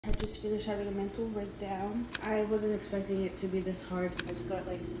I just finished having a mental breakdown. I wasn't expecting it to be this hard. I just got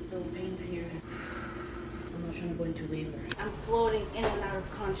like little pains here. I'm not trying to go into labor. I'm floating in and out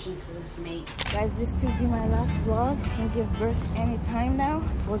of consciousness, mate. Guys, this could be my last vlog. I can give birth anytime now.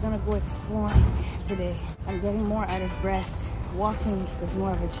 We're gonna go exploring today. I'm getting more out of breath. Walking is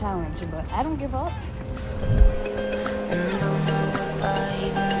more of a challenge, but I don't give up.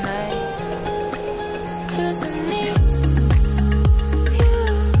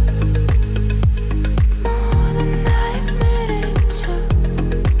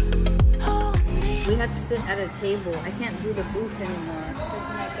 We had to sit at a table. I can't do the booth anymore. Because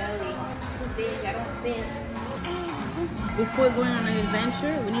my belly is too big. I don't fit. Before going on an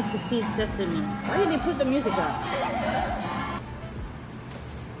adventure, we need to feed Sesame. Why did they put the music up?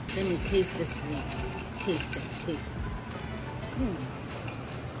 Let me taste this one. Taste it. Taste it.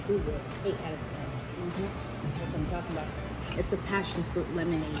 Too good. 8 out of 10. That's what I'm talking about. It's a passion fruit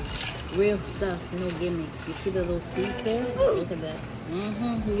lemonade. Real stuff, no gimmicks. You see the little seeds there? Look at that.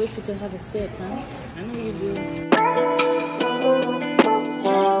 You wish you could have a sip, huh? I know you do.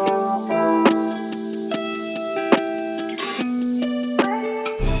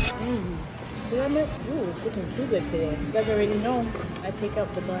 Ooh, it's looking too good today. You guys already know I take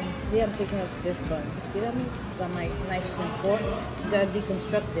out the bun. Yeah, I'm taking out this bun. You see that? Got my knife and fork. You gotta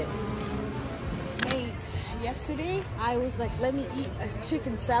deconstruct it. Mate, yesterday I was like, let me eat a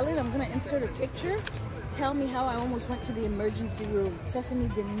chicken salad. I'm gonna insert a picture. Tell me how I almost went to the emergency room. Sesame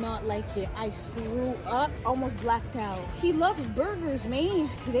did not like it. I threw up, almost blacked out. He loves burgers, man.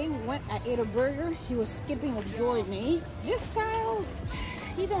 Today I ate a burger. He was skipping of joy, man. This child,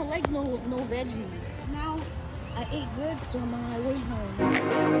 he don't like no veggies. Now I ate good, so I'm on my way home.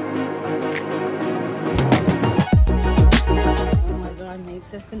 Oh my God, mate,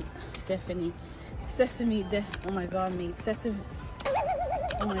 Sesame. Oh my God, mate, Sesame.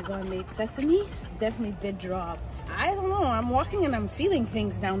 Oh my God, mate, Sesame definitely did drop. I don't know. I'm walking and I'm feeling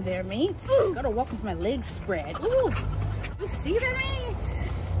things down there, mate. Gotta walk with my legs spread. Ooh, you see that, mate?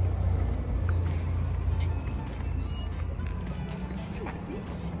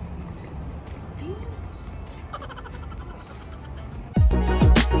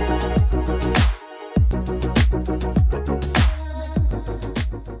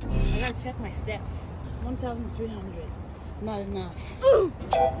 Check my steps. 1,300. Not enough.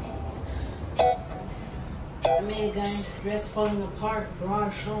 I made it, guys. Dress falling apart,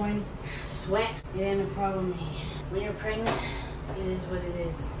 bra showing, sweat. It ain't a problem here. When you're pregnant, it is what it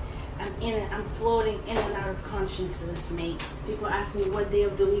is. I'm in it. I'm floating in and out of consciousness, mate. People ask me what day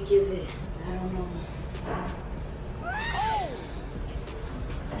of the week is it. I don't know.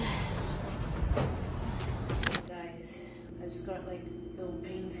 Guys, I just got like little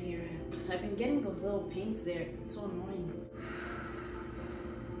pains here. I've been getting those little pains there. It's so annoying.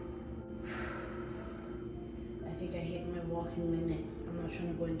 I think I hit my walking limit. I'm not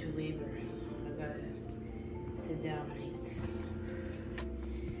trying to go into labor. I gotta sit down, mate.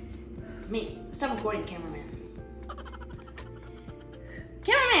 Mate, stop recording, cameraman.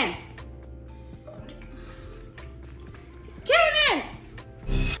 Cameraman! Cameraman!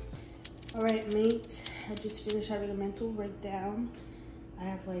 Alright, mate. I just finished having a mental breakdown. I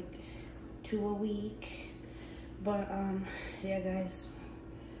have like 2 a week, but yeah, guys,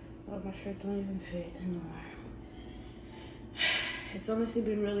 oh, my shirt don't even fit anymore. It's honestly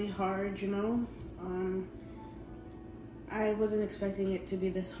been really hard, you know. I wasn't expecting it to be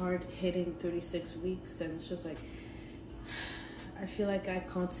this hard hitting 36 weeks, and it's just like I feel like I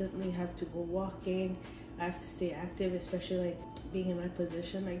constantly have to go walking. I have to stay active, especially like being in my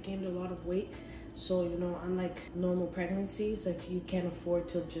position. I gained a lot of weight. So, you know, unlike normal pregnancies, like you can't afford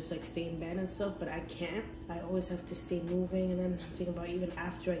to just like stay in bed and stuff, but I can't. I always have to stay moving, and then I'm thinking about even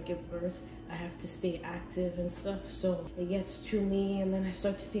after I give birth, I have to stay active and stuff. So it gets to me, and then I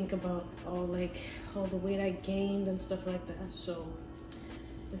start to think about all the weight I gained and stuff like that. So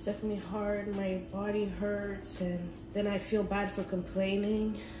it's definitely hard. My body hurts, and then I feel bad for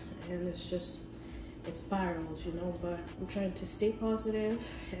complaining, and it spirals, you know. But I'm trying to stay positive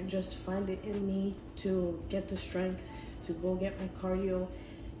and just find it in me to get the strength to go get my cardio,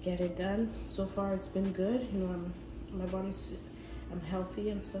 get it done. So far it's been good, you know. I'm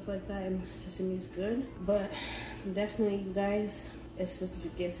healthy and stuff like that, and Sesame's good. But definitely, you guys, it's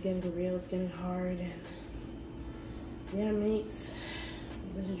getting real. It's getting hard, and yeah, mates,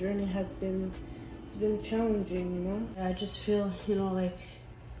 this journey has been challenging, you know. I just feel, you know, like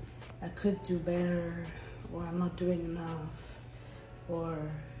I could do better, or I'm not doing enough, or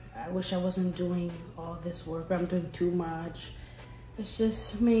I wish I wasn't doing all this work, or I'm doing too much. It's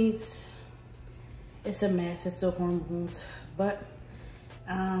just, mates, it's a mess. It's the hormones, but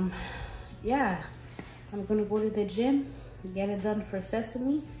Yeah, I'm gonna go to the gym, get it done for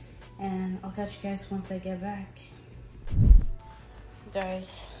Sesame, and I'll catch you guys once I get back.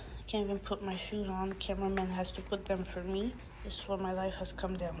 Guys, I can't even put my shoes on. The cameraman has to put them for me. This is what my life has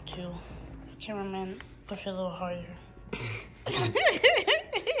come down to. Cameraman, push a little harder.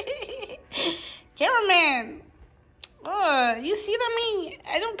 Cameraman! Oh, you see what I mean?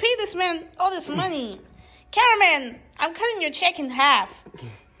 I don't pay this man all this money. Cameraman, I'm cutting your check in half.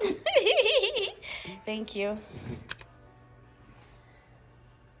 Thank you.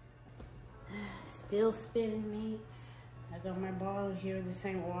 Still spitting, mates. I got my bottle here. This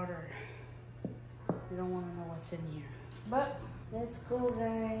ain't water. You don't want to know what's in here. But let's go,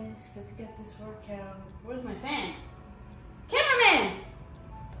 guys. Let's get this workout. Where's my fan? Cameraman!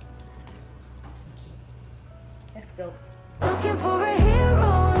 Let's go. Looking for a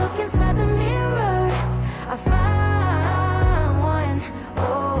hero, look inside the mirror. I found one.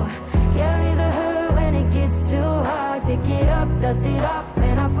 Oh, carry the hurt when it gets too hard. Pick it up, dust it off.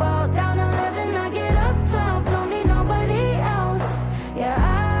 When I fall down 11, I get up 12. Don't need nobody else. Yeah,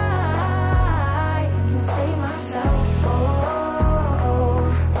 I can save myself.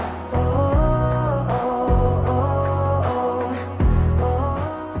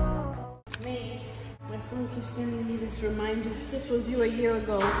 Keep sending me this reminder. This was you a year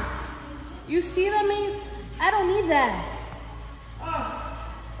ago. You see that, means? I don't need that. Oh,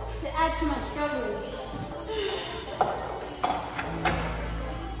 to add to my struggles.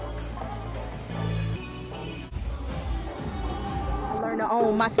 I learned to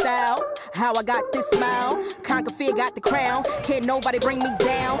own my style. How I got this smile. Conquer fear, got the crown. Can't nobody bring me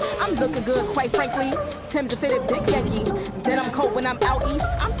down. I'm looking good, quite frankly. Tim's a fitted big Yankee. Then I'm cold when I'm out east.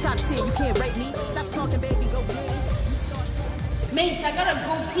 I'm top 10, you can't rate me. Stop talking, baby, go get it. Mates, I gotta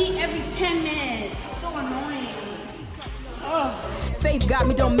go pee every 10 minutes. So annoying. Oh. Faith got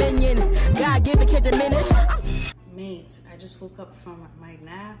me dominion. God give it, can't diminish. Mates, I just woke up from my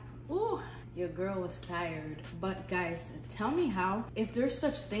nap. Ooh. Your girl was tired. But guys, tell me how. If there's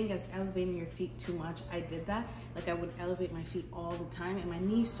such thing as elevating your feet too much, I did that. Like I would elevate my feet all the time and my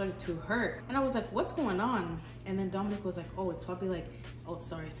knees started to hurt. And I was like, what's going on? And then Dominic was like, oh, it's probably like, oh,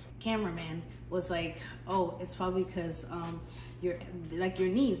 sorry. Cameraman was like, oh, it's probably because your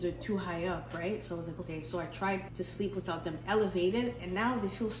knees, they're too high up, right? So I was like, okay. So I tried to sleep without them elevated and now they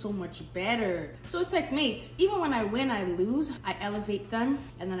feel so much better. So it's like, mates, even when I win, I lose, I elevate them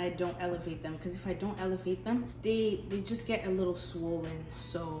and then I don't elevate them. Because if I don't elevate them, they just get a little swollen.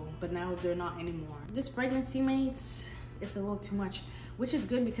 So, but now they're not anymore. This pregnancy, mates, it's a little too much, which is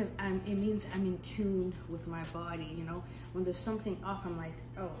good because it means I'm in tune with my body, you know? When there's something off, I'm like,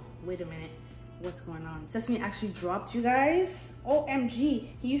 oh, wait a minute. What's going on? Sesame actually dropped, you guys. OMG,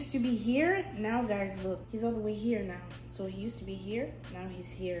 he used to be here. Now, guys, look, he's all the way here now. So he used to be here, now he's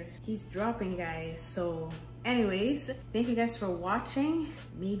here. He's dropping, guys. So anyways, thank you guys for watching.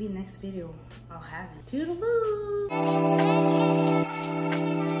 Maybe next video I'll have it. Toodaloo!